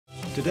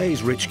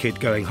Today's rich kid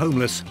going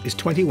homeless is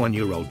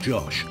 21-year-old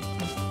Josh.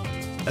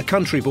 A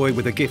country boy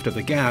with a gift of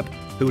the gab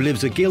who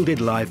lives a gilded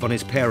life on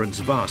his parents'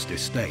 vast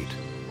estate.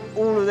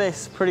 All of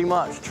this, pretty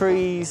much,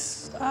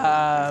 trees,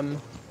 all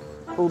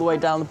the way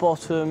down the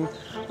bottom,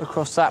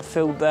 across that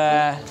field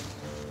there,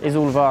 is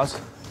all of ours.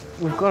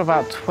 We've got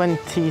about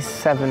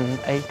 27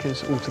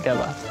 acres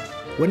altogether.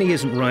 When he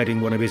isn't riding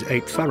one of his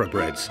 8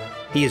 thoroughbreds,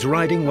 he is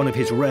riding one of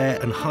his rare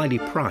and highly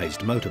prized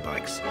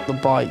motorbikes. The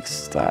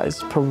bikes, that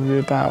is probably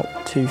about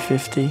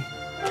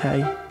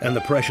 250k. And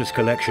the precious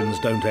collections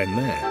don't end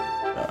there.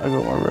 I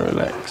got my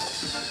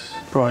Rolex,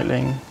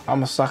 Breitling.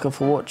 I'm a sucker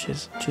for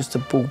watches. Just a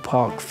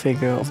ballpark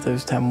figure of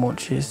those 10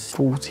 watches,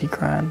 40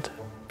 grand.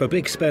 For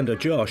big spender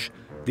Josh,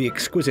 the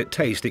exquisite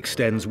taste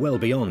extends well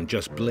beyond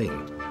just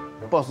bling.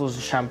 Bottles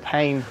of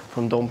champagne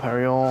from Dom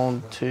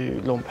Perignon to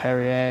Long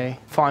Perrier,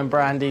 fine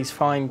brandies,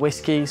 fine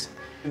whiskies.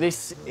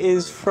 This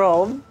is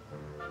from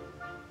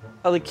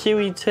the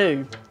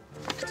QE2.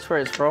 That's where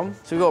it's from.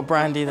 So we've got a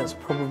brandy that's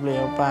probably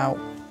about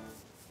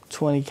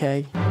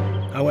 20k.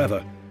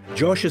 However,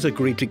 Josh has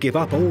agreed to give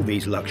up all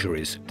these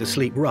luxuries to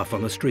sleep rough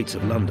on the streets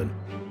of London,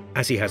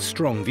 as he has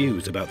strong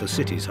views about the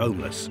city's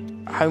homeless.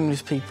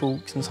 Homeless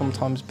people can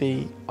sometimes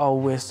be, oh,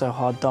 we're so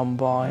hard done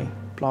by,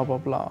 blah, blah,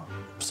 blah.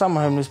 Some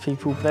homeless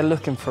people, they're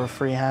looking for a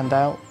free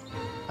handout,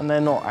 and they're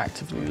not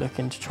actively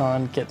looking to try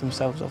and get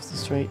themselves off the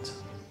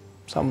streets.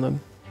 Some of them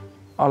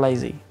are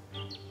lazy.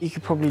 You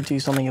could probably do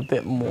something a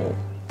bit more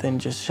than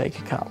just shake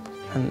a cup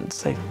and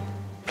say,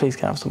 please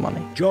can I have some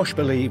money. Josh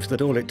believes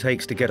that all it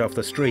takes to get off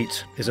the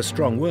streets is a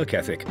strong work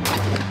ethic.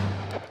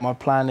 My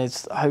plan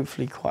is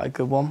hopefully quite a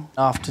good one.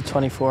 After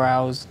 24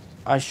 hours,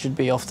 I should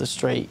be off the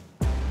street.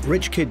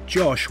 Rich kid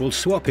Josh will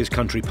swap his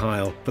country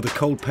pile for the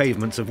cold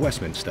pavements of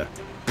Westminster,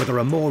 where there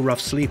are more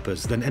rough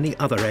sleepers than any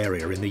other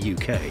area in the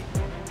UK.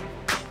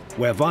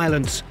 Where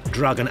violence,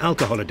 drug and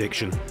alcohol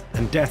addiction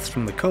and deaths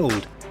from the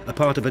cold are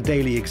part of a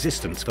daily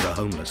existence for the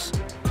homeless,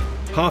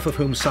 half of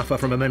whom suffer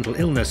from a mental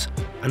illness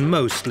and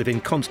most live in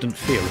constant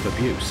fear of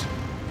abuse.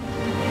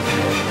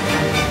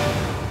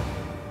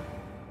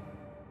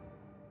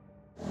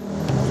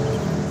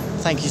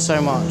 Thank you so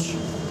much.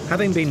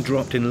 Having been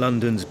dropped in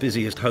London's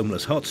busiest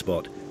homeless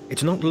hotspot,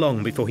 it's not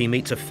long before he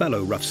meets a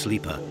fellow rough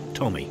sleeper,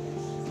 Tommy.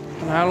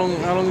 How long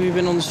have you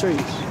been on the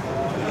streets?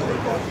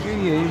 A few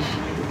years.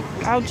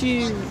 How do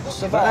you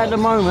survive? But at the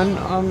moment,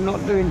 I'm not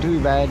doing too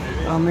bad.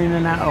 I'm in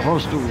and out of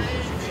hostels.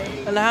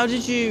 And how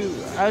did you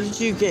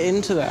get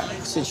into that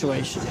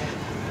situation?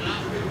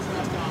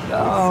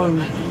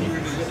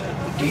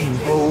 Getting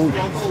bored.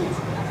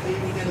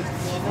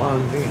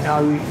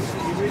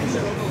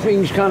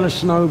 Things kind of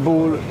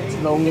snowball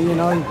along, you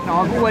know.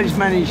 I've always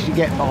managed to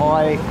get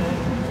by,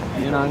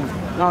 you know.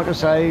 Like I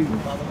say,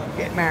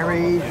 get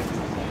married,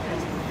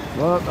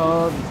 work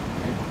hard,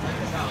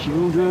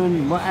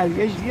 children, what have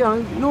you. You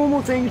know,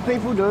 normal things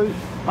people do.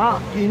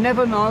 But you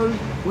never know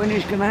when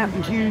it's going to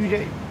happen to you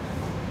that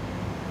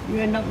you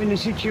end up in a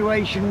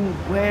situation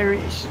where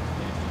it's,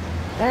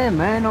 damn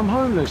man, I'm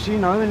homeless, you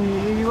know, and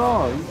here you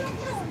are.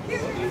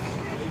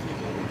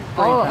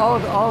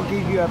 I'll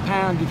give you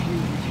 £1 if you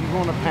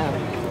want £1.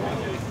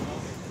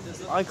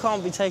 I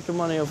can't be taking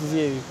money off of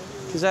you,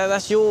 because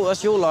that's your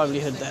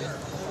livelihood then.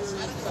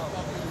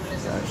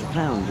 It's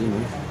 £1, you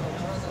know.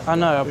 I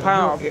know,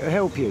 £1. It'll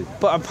help you.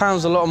 But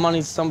 £1's a lot of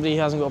money to somebody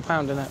who hasn't got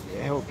 £1 in it.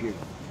 It'll help you.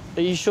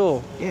 Are you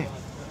sure? Yeah.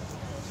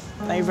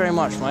 Thank you very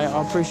much, mate.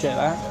 I appreciate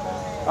that.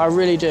 I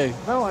really do.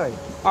 No way.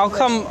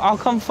 I'll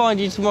come find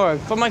you tomorrow.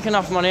 If I make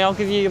enough money, I'll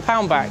give you your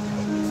 £1 back.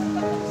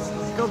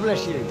 God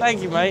bless you.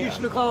 Thank you, mate. You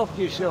just look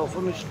after yourself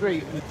on the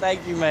street.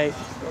 Thank you, mate.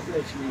 God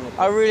bless you, mate.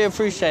 I really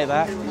appreciate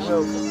that.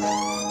 You're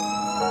welcome.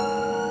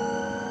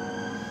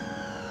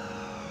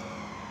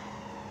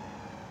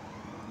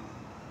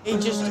 He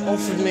just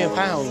offered me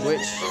 £1,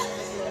 which,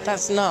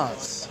 that's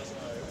nuts.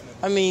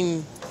 I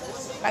mean,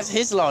 that's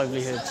his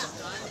livelihood.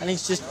 And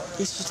he's just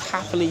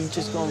happily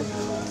just gone,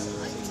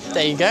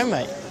 there you go,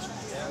 mate.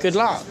 Good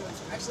luck.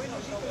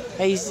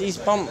 He's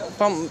bumped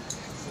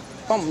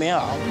me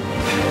up.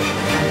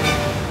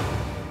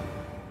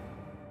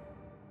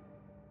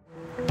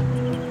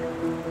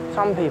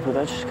 Some people,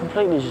 they just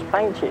completely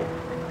bank you.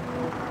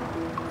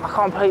 I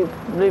can't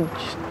believe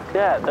just,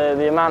 yeah,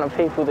 the amount of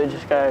people that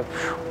just go,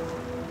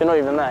 you're not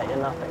even there, you're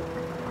nothing.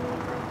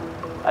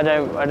 I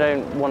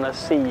don't want to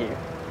see you,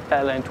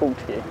 let alone talk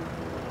to you.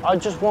 I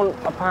just want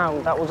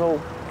 £1, that was all,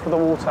 for the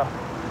water.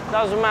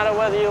 Doesn't matter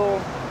whether you're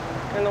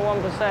in the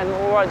 1%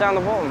 or right down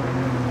the bottom.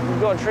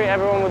 You've got to treat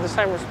everyone with the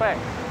same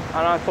respect.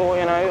 And I thought,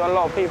 you know, a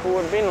lot of people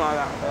would have been like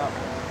that, but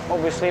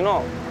obviously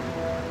not.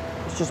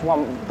 It's just the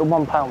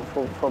 £1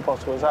 for a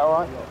bottle, is that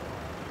all right?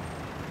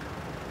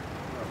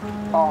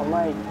 Oh,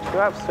 mate,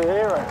 you're an absolute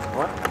hero.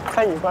 What?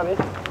 Thank you, buddy.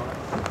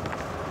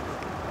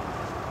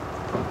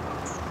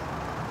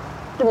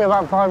 Give me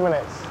about 5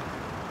 minutes.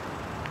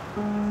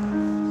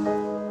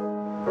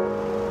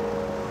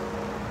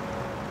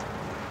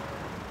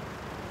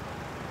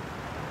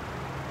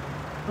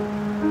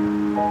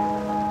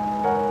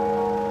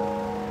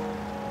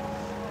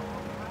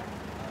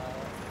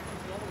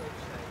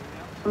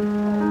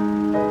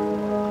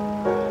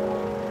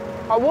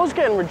 I was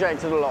getting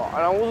rejected a lot,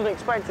 and I wasn't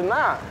expecting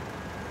that.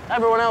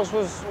 Everyone else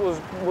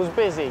was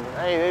busy.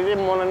 They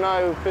didn't want to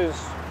know because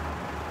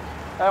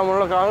they don't want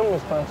to look at a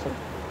homeless person.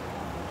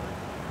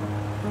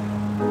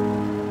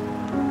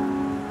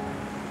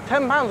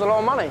 £10's a lot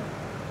of money.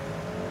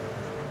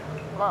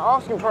 Like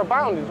asking for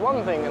 £1 is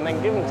one thing, and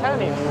then giving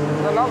 10 is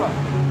another.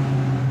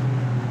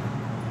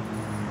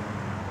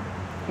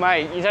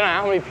 Mate, you don't know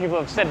how many people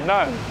have said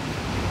no.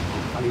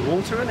 Only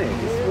water, isn't it?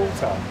 It's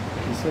water.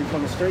 You sleep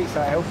on the streets,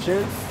 that helps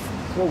you.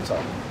 It's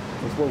water.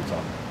 It's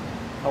water.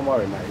 Don't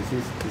worry, mate.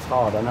 It's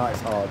hard. I know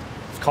it's hard.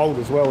 It's cold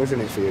as well, isn't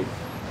it, for you?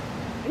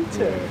 Me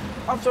too. Yeah.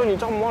 I've only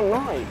done one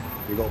night.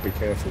 You've got to be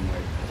careful,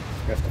 mate.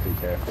 You have to be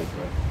careful,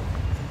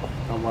 but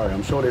don't worry.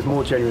 I'm sure there's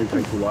more genuine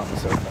people like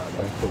myself out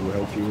there that will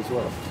help you as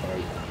well.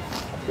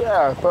 So.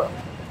 Yeah, but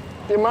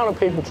the amount of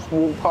people just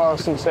walk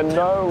past and said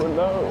no and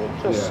no,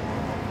 just... Yeah.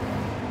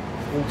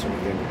 Water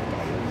at the end of the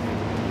day.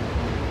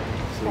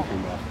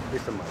 Sleeping well.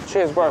 Listen, mate.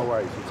 Cheers, bro. No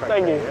worries. Take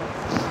Thank care, you. Yeah?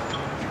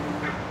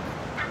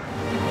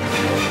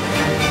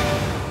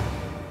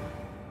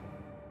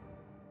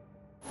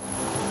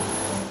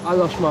 I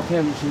lost my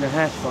parents in a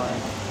house fire.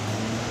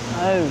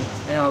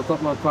 Oh. And I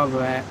got my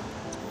brother out.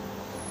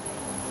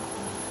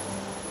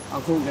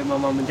 I couldn't get my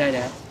mum and dad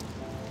out.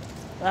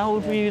 How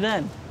old were you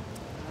then?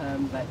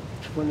 About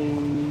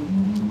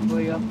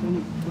 23, I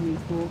think,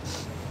 24.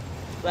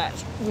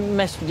 That's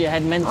messed with your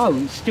head mentally. Oh,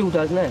 it still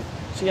does now.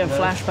 So you have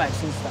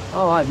flashbacks and stuff?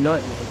 Oh, I have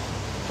nightmares.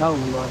 Total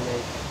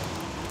nightmares.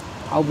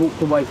 I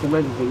walked away from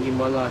everything in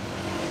my life,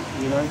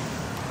 you know?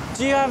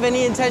 Do you have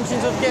any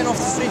intentions of getting off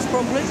the streets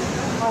properly?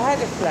 I had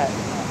a flat,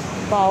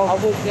 but I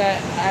walked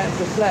out of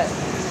the flat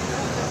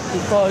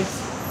because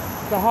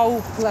the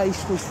whole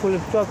place was full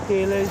of drug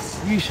dealers.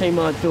 You see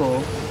my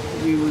door,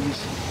 you would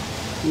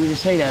have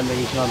seen how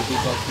many times we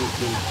got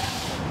walked in.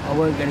 I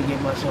weren't going to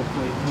get myself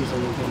put in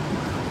prison again,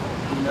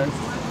 you know?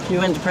 You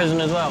went to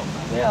prison as well?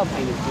 Yeah, I've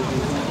been in prison,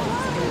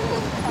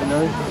 you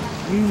know?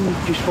 You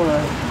just want to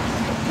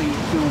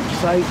feel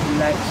safe,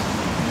 relaxed,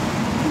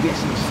 and get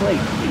some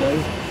sleep, you know?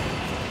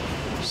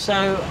 So,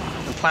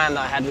 the plan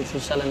that I had, which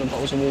was selling the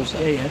bottles of water.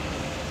 Yeah.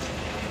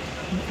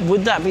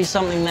 Would that be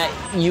something that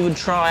you would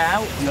try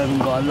out? You haven't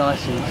got a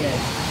licence,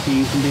 so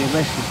you can be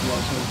arrested for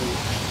that sort of thing.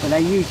 But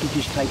they usually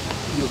just take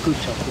your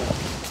goods off you.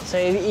 So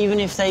even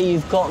if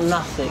you've got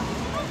nothing?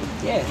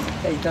 Yeah,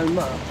 they don't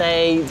matter.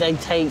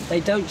 They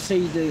don't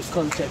see the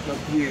concept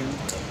of you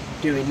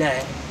doing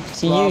that,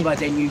 so rather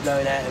than you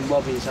going out and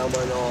robbing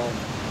someone or,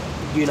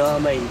 you know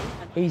what I mean?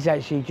 He's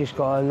actually just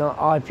got an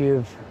eye view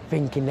of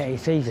thinking that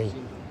it's easy.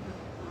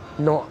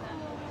 Not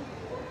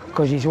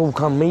because it's all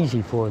come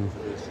easy for him.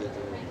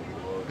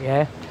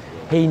 Yeah?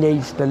 He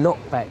needs the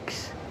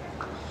knockbacks.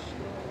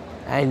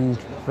 And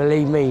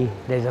believe me,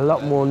 there's a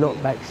lot more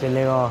knockbacks than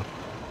there are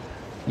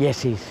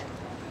yeses,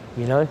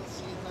 you know?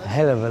 A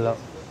hell of a lot.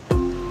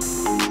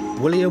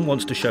 William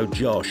wants to show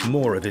Josh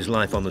more of his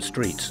life on the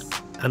streets,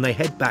 and they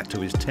head back to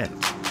his tent.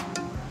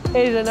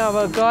 Here's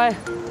another guy,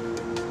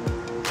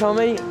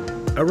 Tommy.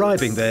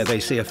 Arriving there, they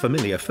see a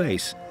familiar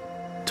face,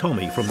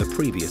 Tommy from the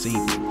previous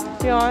evening.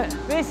 You all right?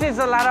 This is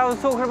the lad I was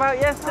talking about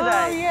yesterday.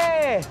 Oh,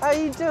 yeah. How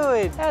you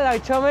doing? Hello,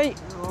 Tommy.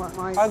 All right,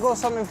 mate. I got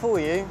something for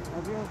you.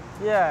 Have you?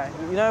 Yeah,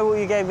 you know what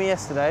you gave me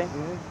yesterday?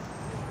 Yeah.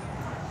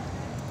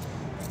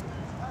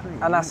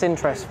 And that's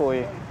interest for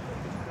you.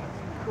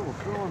 Cool,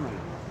 blimey.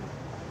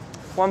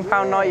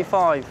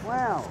 £1.95.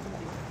 Wow.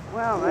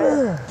 Wow,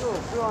 mate. Cool,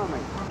 blimey.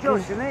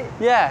 Josh, isn't it?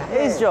 Yeah,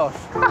 it is Josh.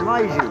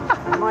 Amazing,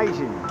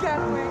 amazing,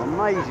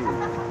 amazing.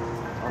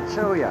 I'll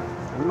tell you,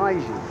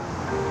 amazing.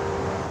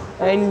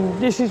 And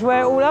this is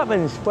where it all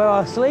happens, where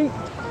I sleep,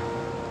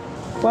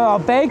 where I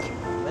beg.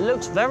 It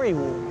looks very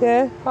warm.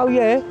 Yeah, oh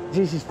yeah.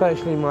 This is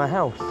virtually my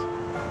house.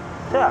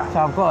 Yeah. So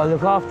I've got to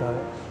look after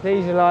it.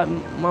 These are like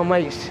my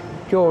mate's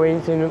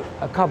drawings and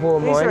a couple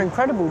of mine. These are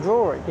incredible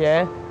drawings.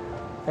 Yeah.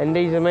 And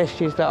these are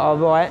messages that I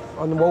write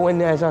on the wall.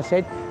 And as I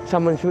said,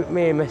 someone's written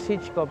me a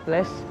message, God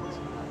bless.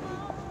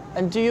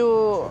 And do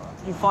you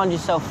find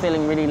yourself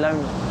feeling really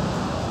lonely?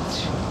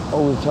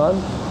 All the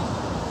time.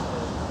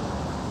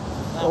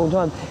 All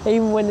the time.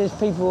 Even when there's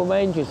people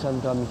around you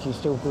sometimes, you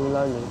still feel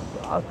lonely.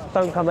 I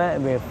don't come out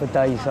of here for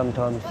days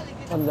sometimes.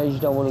 Some days you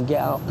don't want to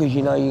get up because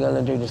you know you're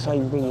going to do the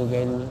same thing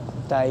again,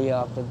 day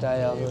after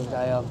day after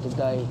day after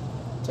day.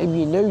 If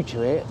you're new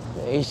to it,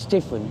 it's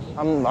different.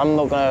 I'm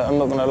not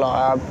gonna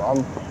lie.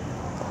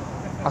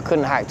 I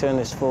couldn't hack doing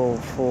this for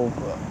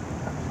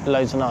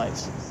loads of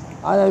nights.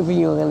 I don't think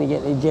you're going to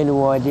get the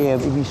general idea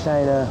if you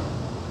stay in a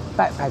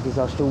backpackers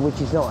hostel, which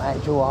is not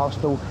actual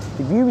hostel.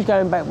 If you was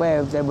going back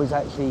where there was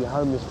actually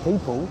homeless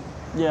people,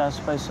 yeah, I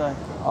suppose so.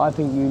 I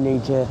think you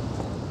need to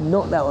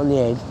knock that on the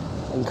head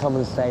and come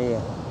and stay here.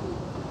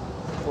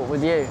 What,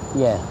 with you?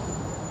 Yeah.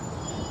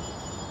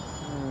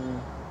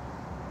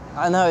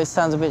 I know it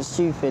sounds a bit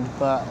stupid,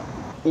 but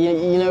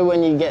you know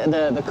when you get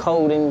the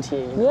cold into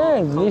you. Yeah,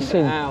 can't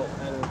listen. get out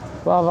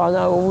and... Brother, I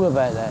know all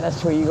about that.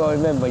 That's what you got to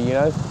remember, you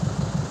know?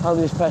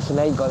 Homeless person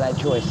ain't got that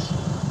choice.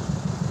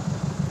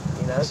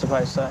 You know? I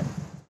suppose so.